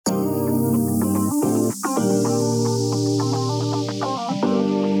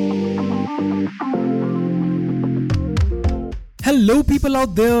Hello people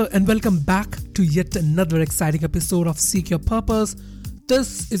out there and welcome back to yet another exciting episode of Seek Your Purpose.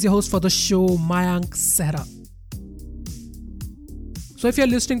 This is your host for the show, Mayank Sehra. So if you're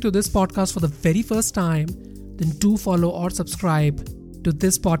listening to this podcast for the very first time, then do follow or subscribe to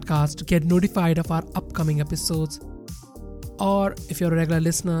this podcast to get notified of our upcoming episodes. Or if you're a regular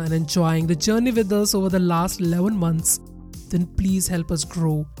listener and enjoying the journey with us over the last 11 months, then please help us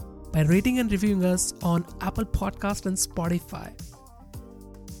grow by rating and reviewing us on Apple Podcast and Spotify.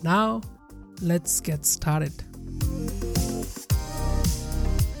 Now, let's get started.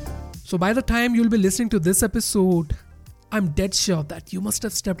 So by the time you'll be listening to this episode, I'm dead sure that you must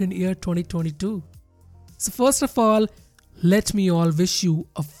have stepped in year 2022. So first of all, let me all wish you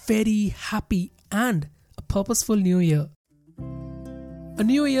a very happy and a purposeful new year. A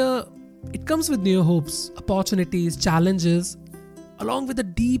new year, it comes with new hopes, opportunities, challenges, along with a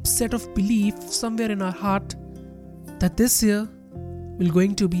deep set of belief somewhere in our heart that this year will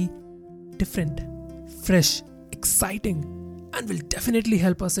going to be different, fresh, exciting, and will definitely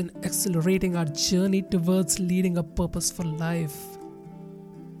help us in accelerating our journey towards leading a purposeful life.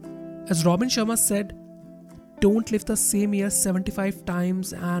 As Robin Sharma said, don't live the same year 75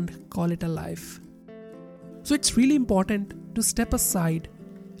 times and call it a life. So it's really important to step aside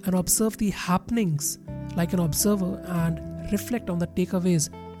and observe the happenings like an observer and reflect on the takeaways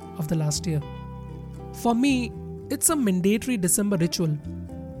of the last year. For me, it's a mandatory December ritual.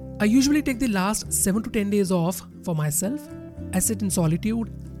 I usually take the last 7 to 10 days off for myself. I sit in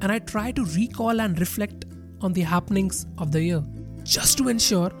solitude and I try to recall and reflect on the happenings of the year, just to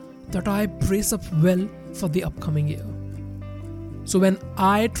ensure that I brace up well for the upcoming year. So when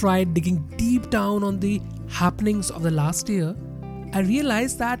I tried digging deep down on the happenings of the last year, I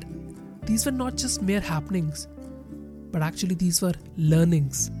realized that these were not just mere happenings, but actually these were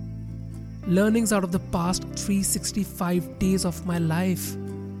learnings. Learnings out of the past 365 days of my life.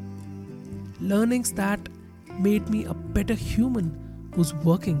 Learnings that made me a better human who's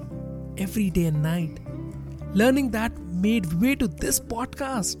working every day and night. Learning that made way to this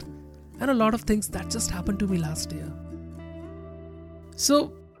podcast and a lot of things that just happened to me last year.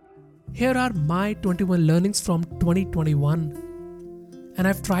 So here are my 21 learnings from 2021. And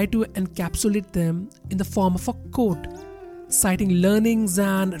I've tried to encapsulate them in the form of a quote, citing learnings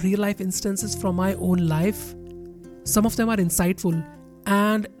and real-life instances from my own life. Some of them are insightful,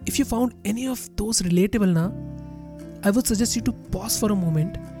 and if you found any of those relatable now, I would suggest you to pause for a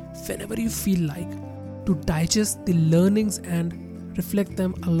moment whenever you feel like to digest the learnings and reflect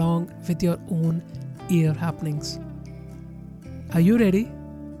them along with your own year happenings. Are you ready?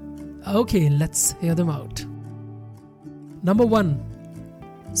 Okay, let's hear them out. Number 1.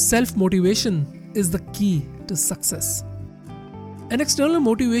 Self-motivation is the key to success. An external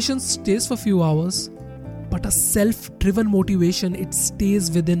motivation stays for a few hours, but a self-driven motivation, it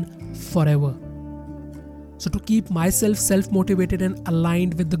stays within forever. So to keep myself self-motivated and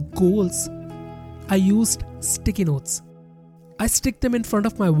aligned with the goals, I used sticky notes. I stick them in front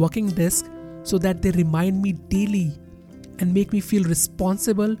of my working desk so that they remind me daily and make me feel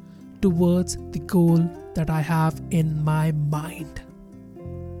responsible towards the goal that I have in my mind.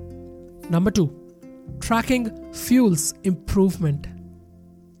 Number 2, tracking fuels improvement.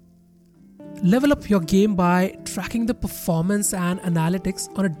 Level up your game by tracking the performance and analytics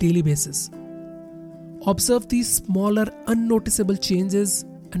on a daily basis. Observe these smaller, unnoticeable changes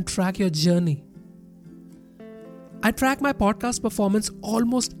and track your journey. I track my podcast performance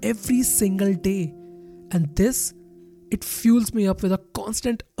almost every single day, and this, it fuels me up with a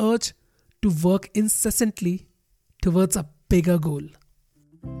constant urge to work incessantly towards a bigger goal.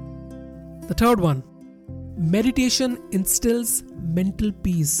 The third one, meditation instills mental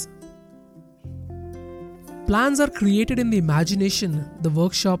peace. Plans are created in the imagination, the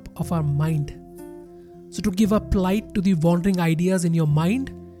workshop of our mind. So to give up light to the wandering ideas in your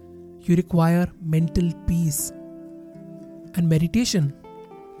mind, you require mental peace. And meditation,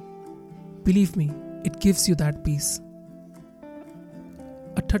 believe me, it gives you that peace.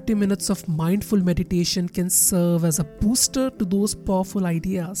 A 30 minutes of mindful meditation can serve as a booster to those powerful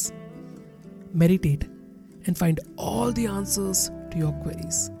ideas. Meditate and find all the answers to your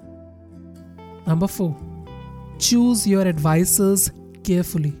queries. Number 4, choose your advisors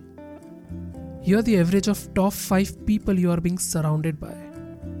carefully. You're the average of top 5 people you are being surrounded by.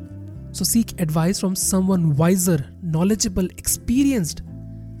 So seek advice from someone wiser, knowledgeable, experienced,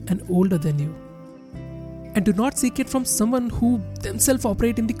 and older than you. And do not seek it from someone who themselves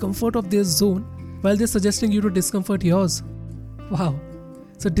operate in the comfort of their zone while they're suggesting you to discomfort yours. Wow.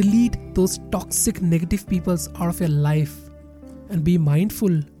 So delete those toxic negative people out of your life and be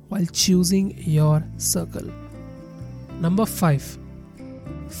mindful while choosing your circle. Number 5.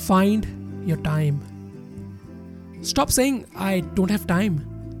 Find your time. Stop saying, I don't have time.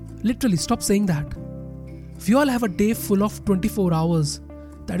 Literally, stop saying that. We all have a day full of 24 hours.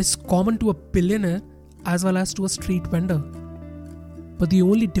 That is common to a billionaire as well as to a street vendor. But the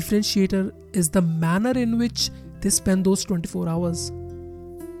only differentiator is the manner in which they spend those 24 hours.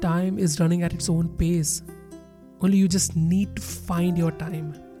 Time is running at its own pace. Only you just need to find your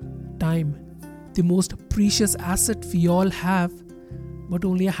time. Time, the most precious asset we all have, but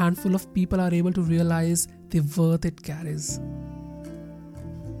only a handful of people are able to realize the worth it carries.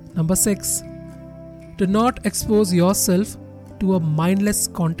 Number 6. Do not expose yourself to a mindless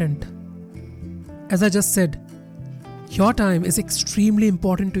content. As I just said, your time is extremely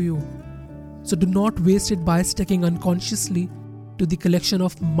important to you. So do not waste it by sticking unconsciously to the collection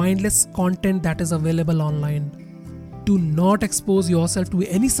of mindless content that is available online. Do not expose yourself to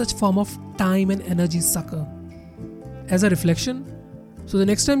any such form of time and energy sucker. As a reflection, so the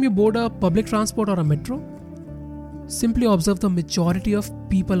next time you board a public transport or a metro, simply observe the majority of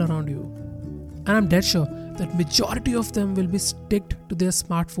people around you. And I'm dead sure that majority of them will be sticked to their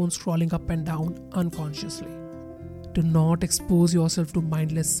smartphones scrolling up and down unconsciously. Do not expose yourself to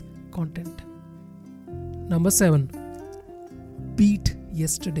mindless content. Number 7. Beat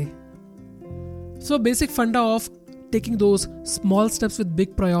yesterday. So basic funda of taking those small steps with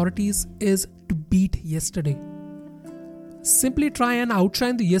big priorities is to beat yesterday. Simply try and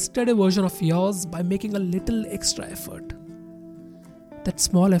outshine the yesterday version of yours by making a little extra effort. That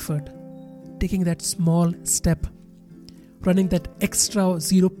small effort, taking that small step, running that extra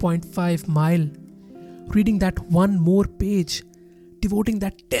 0.5 mile, reading that one more page, devoting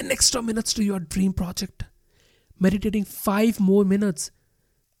that 10 extra minutes to your dream project, meditating 5 more minutes,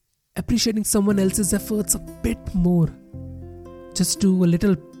 appreciating someone else's efforts a bit more. Just do a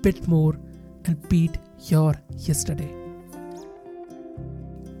little bit more and beat your yesterday.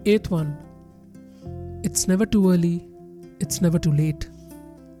 8th one. It's never too early, it's never too late.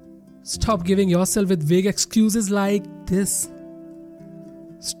 Stop giving yourself with vague excuses like this.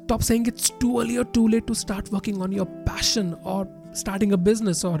 Stop saying it's too early or too late to start working on your passion or starting a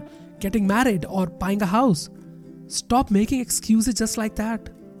business or getting married or buying a house. Stop making excuses just like that.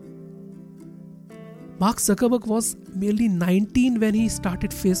 Mark Zuckerberg was merely 19 when he started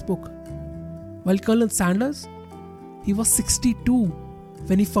Facebook, while Colonel Sanders, he was 62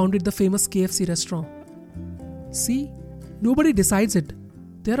 when he founded the famous KFC restaurant. See, nobody decides it.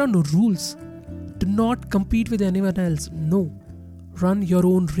 There are no rules. Do not compete with anyone else. No. Run your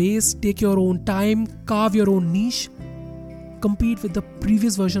own race, take your own time, carve your own niche. Compete with the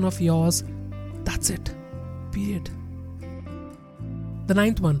previous version of yours. That's it. Period. The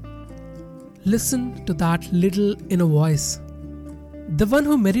 9th one. Listen to that little inner voice. The one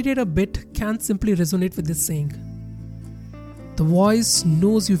who meditates a bit can simply resonate with this saying. The voice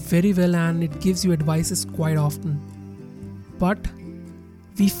knows you very well and it gives you advices quite often. But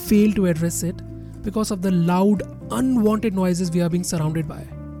we fail to address it because of the loud, unwanted noises we are being surrounded by.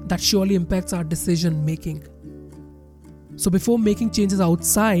 That surely impacts our decision making. So before making changes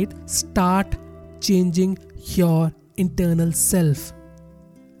outside, start changing your internal self.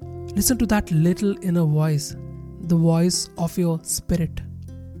 Listen to that little inner voice, the voice of your spirit.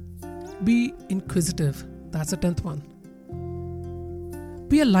 Be inquisitive. That's the 10th one.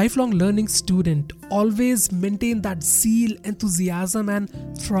 Be a lifelong learning student. Always maintain that zeal, enthusiasm, and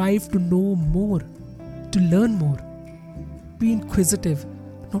strive to know more, to learn more. Be inquisitive,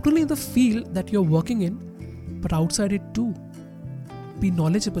 not only in the field that you're working in, but outside it too. Be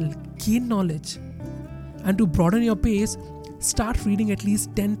knowledgeable, gain knowledge. And to broaden your base, start reading at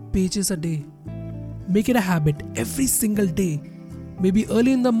least 10 pages a day. Make it a habit every single day. Maybe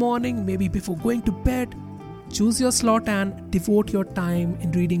early in the morning, maybe before going to bed. Choose your slot and devote your time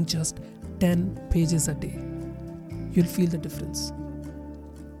in reading just 10 pages a day. You'll feel the difference.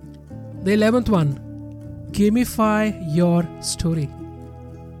 The 11th one. Gamify your story.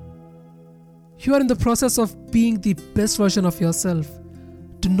 You are in the process of being the best version of yourself.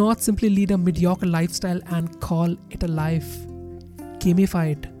 Do not simply lead a mediocre lifestyle and call it a life.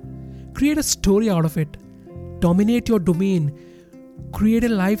 Gamify it. Create a story out of it. Dominate your domain. Create a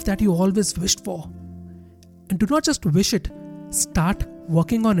life that you always wished for. And do not just wish it. Start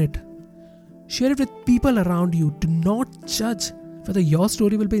working on it. Share it with people around you. Do not judge whether your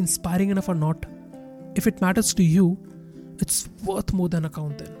story will be inspiring enough or not. If it matters to you, it's worth more than a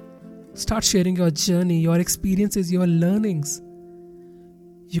count then. Start sharing your journey, your experiences, your learnings.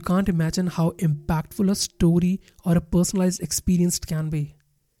 You can't imagine how impactful a story or a personalized experience can be.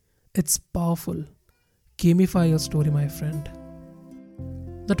 It's powerful. Gamify your story, my friend.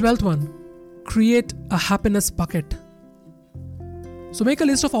 The 12th one. Create a happiness bucket. So make a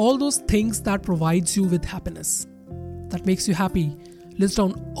list of all those things that provides you with happiness, that makes you happy. List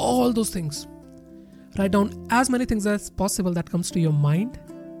down all those things. Write down as many things as possible that comes to your mind.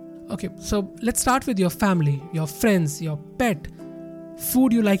 Okay, so let's start with your family, your friends, your pet,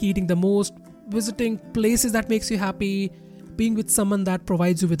 food you like eating the most, visiting places that makes you happy, being with someone that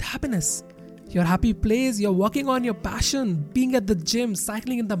provides you with happiness, your happy place, you're working on your passion, being at the gym,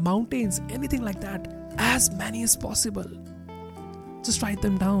 cycling in the mountains, anything like that. As many as possible. Just write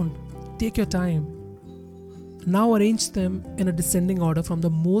them down. Take your time. Now arrange them in a descending order from the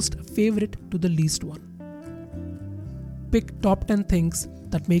most favorite to the least one. Pick top 10 things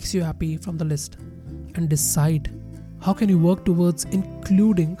that makes you happy from the list and decide how can you work towards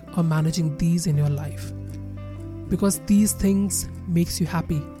including or managing these in your life. Because these things makes you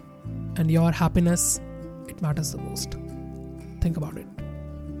happy and your happiness, it matters the most. Think about it.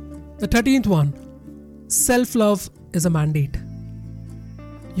 The 13th one, self-love is a mandate.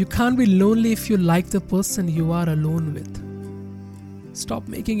 You can't be lonely if you like the person you are alone with. Stop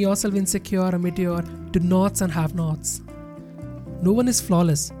making yourself insecure amid your do-nots and have-nots. No one is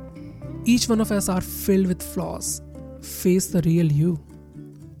flawless. Each one of us are filled with flaws. Face the real you.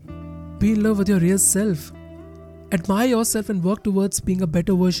 Be in love with your real self. Admire yourself and work towards being a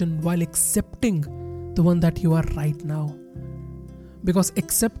better version while accepting the one that you are right now. Because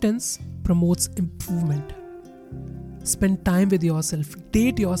acceptance promotes improvement. Spend time with yourself,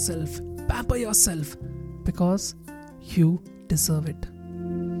 date yourself, pamper yourself because you deserve it.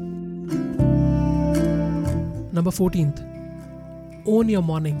 Number 14th, own your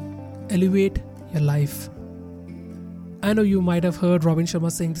morning, elevate your life. I know you might have heard Robin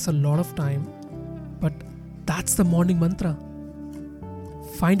Sharma saying this a lot of time, but that's the morning mantra.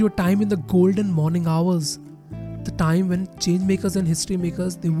 Find your time in the golden morning hours, the time when change makers and history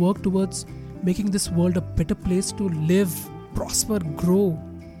makers, they work towards making this world a better place to live, prosper, grow.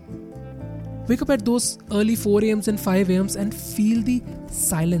 Wake up at those early 4 a.m. and 5 a.m. and feel the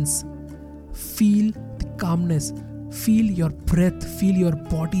silence. Feel the calmness. Feel your breath. Feel your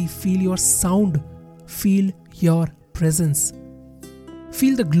body. Feel your sound. Feel your presence.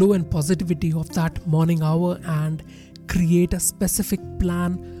 Feel the glow and positivity of that morning hour and create a specific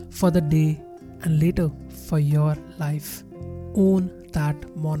plan for the day and later for your life. Own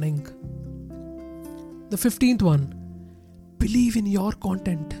that morning. The 15th one, believe in your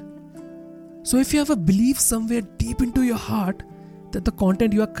content. So if you have a belief somewhere deep into your heart that the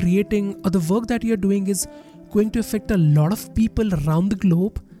content you are creating or the work that you are doing is going to affect a lot of people around the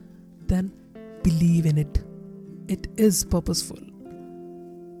globe, then believe in it. It is purposeful.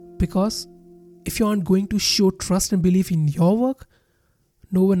 Because if you aren't going to show trust and belief in your work,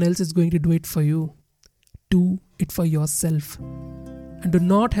 no one else is going to do it for you. Do it for yourself. And do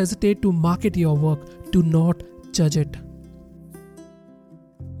not hesitate to market your work. Do not judge it.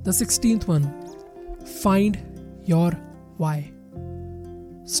 The 16th one, find your why.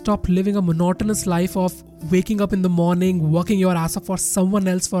 Stop living a monotonous life of waking up in the morning, working your ass off for someone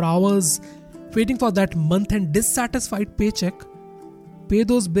else for hours, waiting for that month-end dissatisfied paycheck. Pay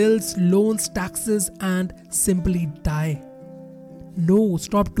those bills, loans, taxes, and simply die. No,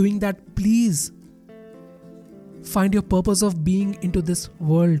 stop doing that, please. Find your purpose of being into this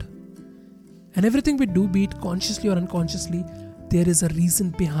world. And everything we do, be it consciously or unconsciously, there is a reason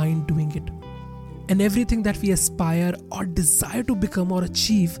behind doing it. And everything that we aspire or desire to become or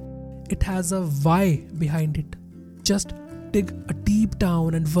achieve, it has a why behind it. Just dig a deep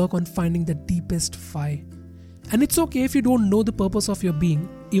down and work on finding the deepest why. And it's okay if you don't know the purpose of your being.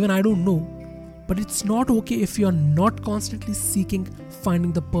 Even I don't know. But it's not okay if you are not constantly seeking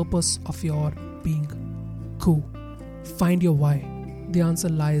finding the purpose of your being. Go. Find your why. The answer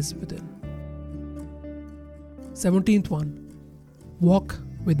lies within. 17th one. Walk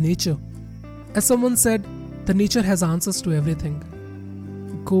with nature. As someone said, the nature has answers to everything.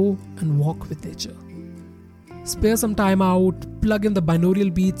 Go and walk with nature. Spare some time out, plug in the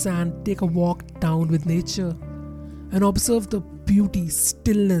binaural beats and take a walk down with nature. And observe the beauty,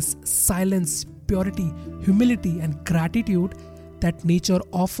 stillness, silence, purity, humility and gratitude that nature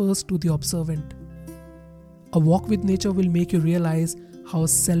offers to the observant. A walk with nature will make you realize how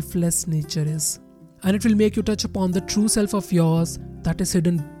selfless nature is. And it will make you touch upon the true self of yours that is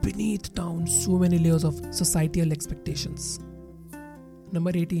hidden beneath down so many layers of societal expectations.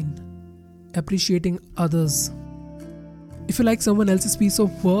 Number 18. Appreciating others. If you like someone else's piece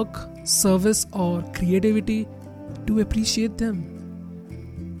of work, service or creativity, do appreciate them.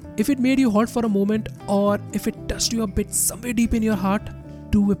 If it made you hot for a moment or if it touched you a bit somewhere deep in your heart,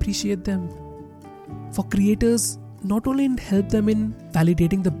 do appreciate them. For creators, not only help them in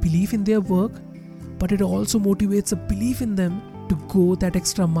validating the belief in their work, but it also motivates a belief in them to go that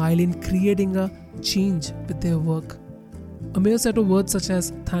extra mile in creating a change with their work. A mere set of words such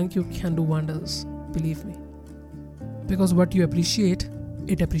as thank you can do wonders, believe me. Because what you appreciate,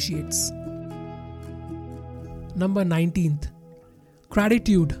 it appreciates. Number 19th,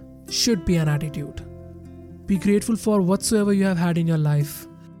 gratitude should be an attitude. Be grateful for whatsoever you have had in your life.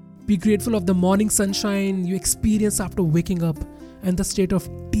 Be grateful of the morning sunshine you experience after waking up and the state of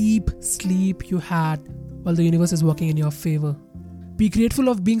deep sleep you had while the universe is working in your favor. Be grateful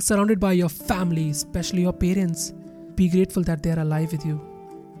of being surrounded by your family, especially your parents. Be grateful that they are alive with you.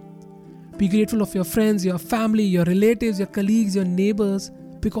 Be grateful of your friends, your family, your relatives, your colleagues, your neighbors,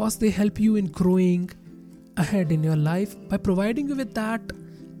 because they help you in growing ahead in your life by providing you with that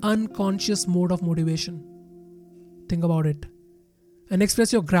unconscious mode of motivation. Think about it. And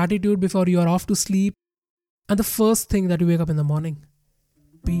express your gratitude before you are off to sleep and the first thing that you wake up in the morning.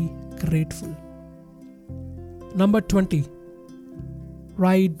 Be grateful. Number 20.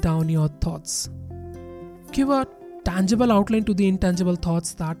 Write down your thoughts. Give a tangible outline to the intangible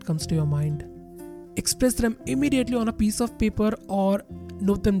thoughts that comes to your mind. Express them immediately on a piece of paper or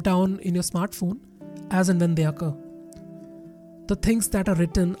note them down in your smartphone as and when they occur. The things that are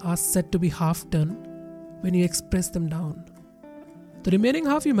written are said to be half done when you express them down. The remaining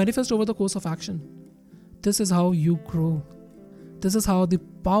half you manifest over the course of action. This is how you grow. This is how the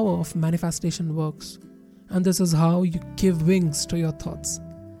power of manifestation works. And this is how you give wings to your thoughts.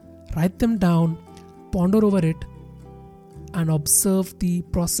 Write them down, ponder over it, and observe the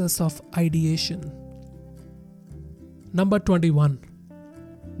process of ideation. Number 21.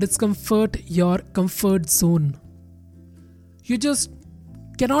 Discomfort your comfort zone. You just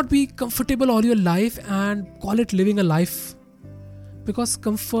cannot be comfortable all your life and call it living a life. Because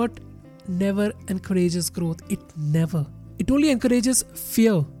comfort never encourages growth. It never. It only encourages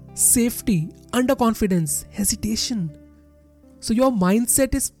fear, safety, underconfidence, hesitation. So your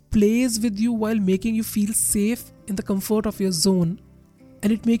mindset plays with you while making you feel safe in the comfort of your zone,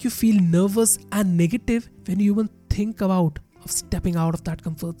 and it makes you feel nervous and negative when you even think about of stepping out of that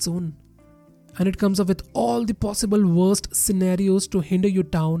comfort zone. And it comes up with all the possible worst scenarios to hinder you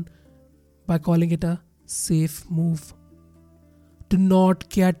down by calling it a safe move. Do not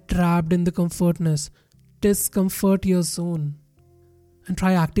get trapped in the comfortness. Discomfort your zone and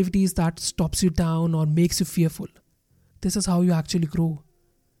try activities that stops you down or makes you fearful. This is how you actually grow.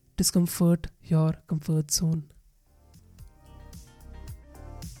 Discomfort your comfort zone.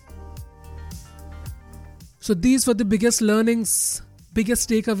 So these were the biggest learnings, biggest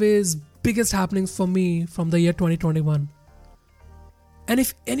takeaways, biggest happenings for me from the year 2021. And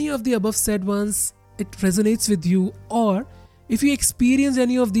if any of the above said ones, it resonates with you, or if you experience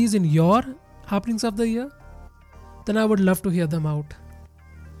any of these in your happenings of the year, then I would love to hear them out.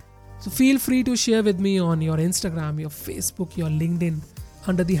 So feel free to share with me on your Instagram, your Facebook, your LinkedIn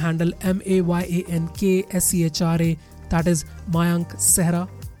under the handle MAYANKSEHRA, that is Mayank Sehra.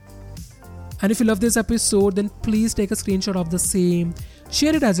 And if you love this episode, then please take a screenshot of the same,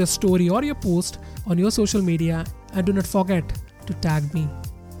 share it as your story or your post on your social media, and do not forget to tag me.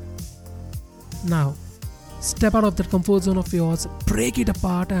 Now, step out of that comfort zone of yours, break it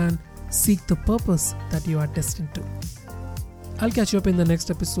apart, and seek the purpose that you are destined to. I'll catch you up in the next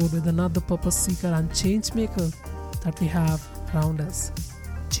episode with another purpose seeker and change maker that we have around us.